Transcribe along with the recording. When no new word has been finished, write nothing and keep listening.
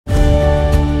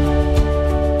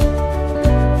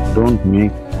Don't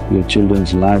make your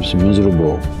children's lives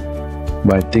miserable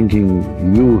by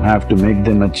thinking you have to make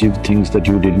them achieve things that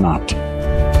you did not.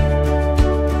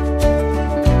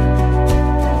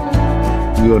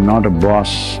 You are not a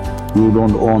boss, you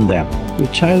don't own them.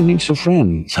 Your child needs a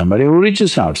friend, somebody who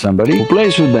reaches out, somebody who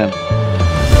plays with them.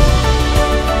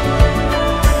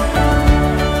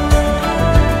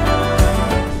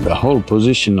 The whole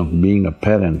position of being a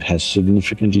parent has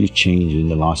significantly changed in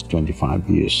the last 25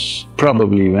 years.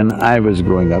 Probably when I was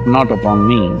growing up, not upon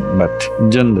me,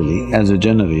 but generally as a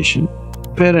generation,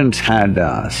 parents had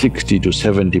 60 to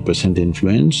 70%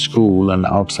 influence, school and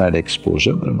outside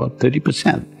exposure were about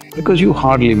 30%. Because you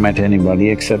hardly met anybody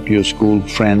except your school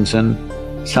friends and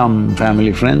some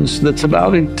family friends, that's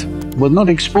about it. Was not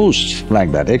exposed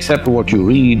like that, except what you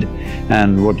read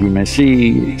and what you may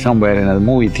see somewhere in a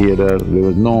movie theater. There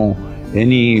was no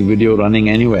any video running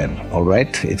anywhere, all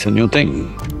right? It's a new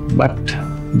thing. But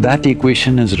that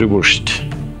equation is reversed.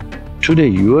 Today,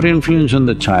 your influence on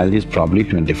the child is probably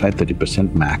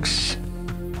 25–30% max.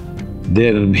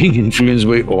 They're being influenced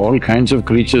by all kinds of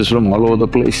creatures from all over the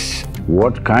place.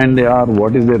 What kind they are,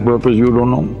 what is their purpose, you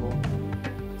don't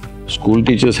know. School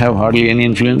teachers have hardly any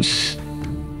influence.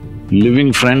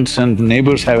 Living friends and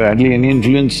neighbors have hardly any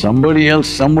influence. Somebody else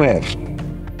somewhere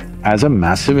has a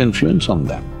massive influence on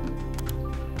them.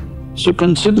 So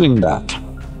considering that,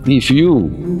 if you,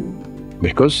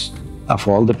 because of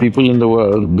all the people in the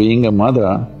world, being a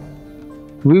mother,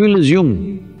 we will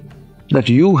assume that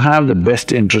you have the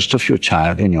best interest of your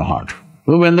child in your heart.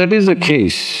 Well, when that is the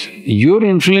case, your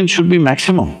influence should be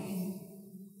maximum.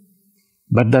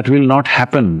 But that will not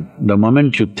happen the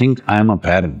moment you think, I am a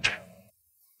parent.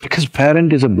 Because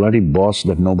parent is a bloody boss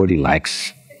that nobody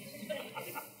likes.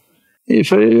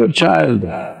 If your child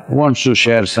wants to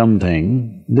share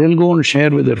something, they'll go and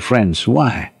share with their friends.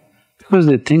 Why? Because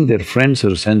they think their friends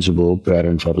are sensible,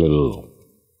 parents are little.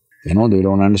 They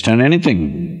don't understand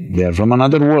anything, they are from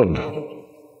another world.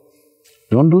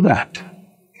 Don't do that.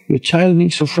 Your child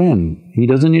needs a friend, he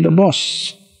doesn't need a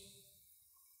boss.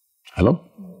 Hello?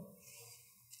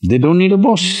 They don't need a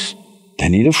boss, they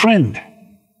need a friend.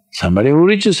 Somebody who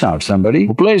reaches out, somebody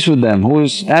who plays with them, who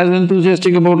is as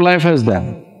enthusiastic about life as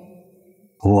them.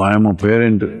 Oh, I am a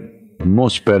parent.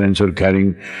 Most parents are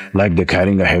carrying, like they're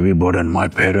carrying a heavy burden. My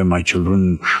parent, my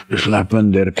children, this will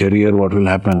happen, their career, what will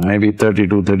happen? Maybe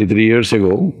 32, 33 years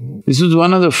ago, this was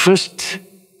one of the first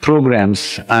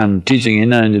programs I'm teaching,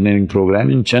 inner engineering program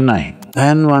in Chennai.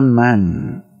 And one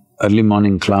man, early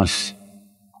morning class,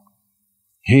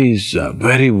 he's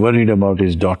very worried about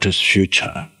his daughter's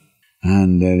future.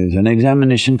 And there is an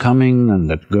examination coming and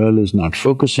that girl is not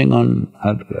focusing on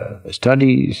her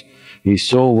studies. He's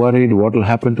so worried what will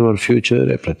happen to her future,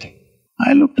 everything.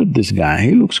 I looked at this guy,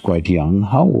 he looks quite young,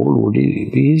 how old would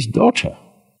he be his daughter?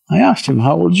 I asked him,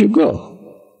 how old's your girl?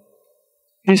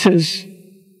 He says,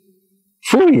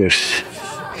 4 years.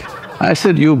 I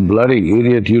said, you bloody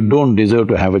idiot, you don't deserve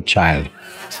to have a child.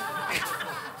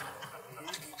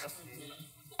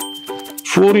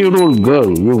 4-year-old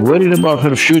girl, you're worried about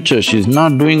her future, she's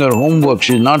not doing her homework,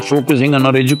 she's not focusing on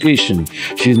her education,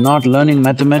 she's not learning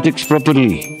mathematics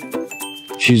properly.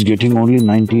 She's getting only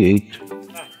 98,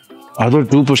 other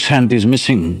 2% is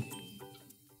missing.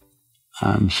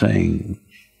 I'm saying,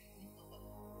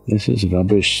 this is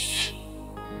rubbish.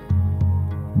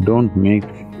 Don't make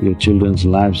your children's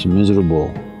lives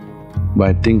miserable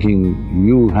by thinking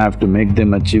you have to make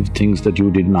them achieve things that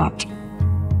you did not.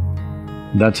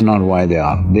 That's not why they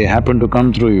are. They happen to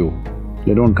come through you,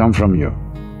 they don't come from you.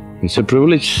 It's a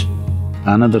privilege.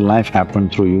 Another life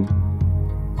happened through you.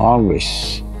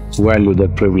 Always value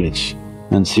that privilege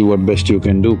and see what best you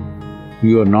can do.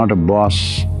 You are not a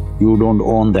boss, you don't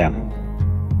own them.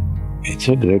 It's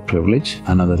a great privilege.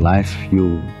 Another life,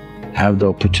 you have the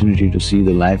opportunity to see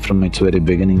the life from its very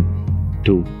beginning,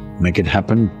 to make it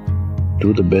happen,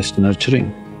 do the best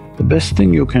nurturing. The best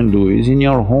thing you can do is in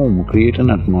your home create an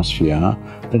atmosphere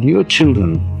that your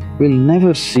children will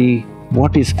never see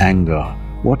what is anger,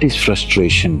 what is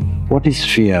frustration, what is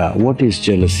fear, what is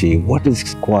jealousy, what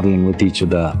is quarreling with each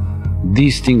other.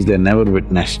 These things they never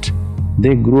witnessed.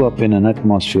 They grew up in an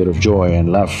atmosphere of joy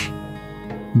and love.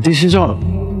 This is all.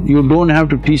 You don't have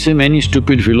to teach them any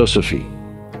stupid philosophy.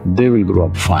 They will grow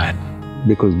up fine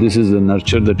because this is the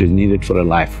nurture that is needed for a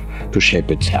life to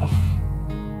shape itself.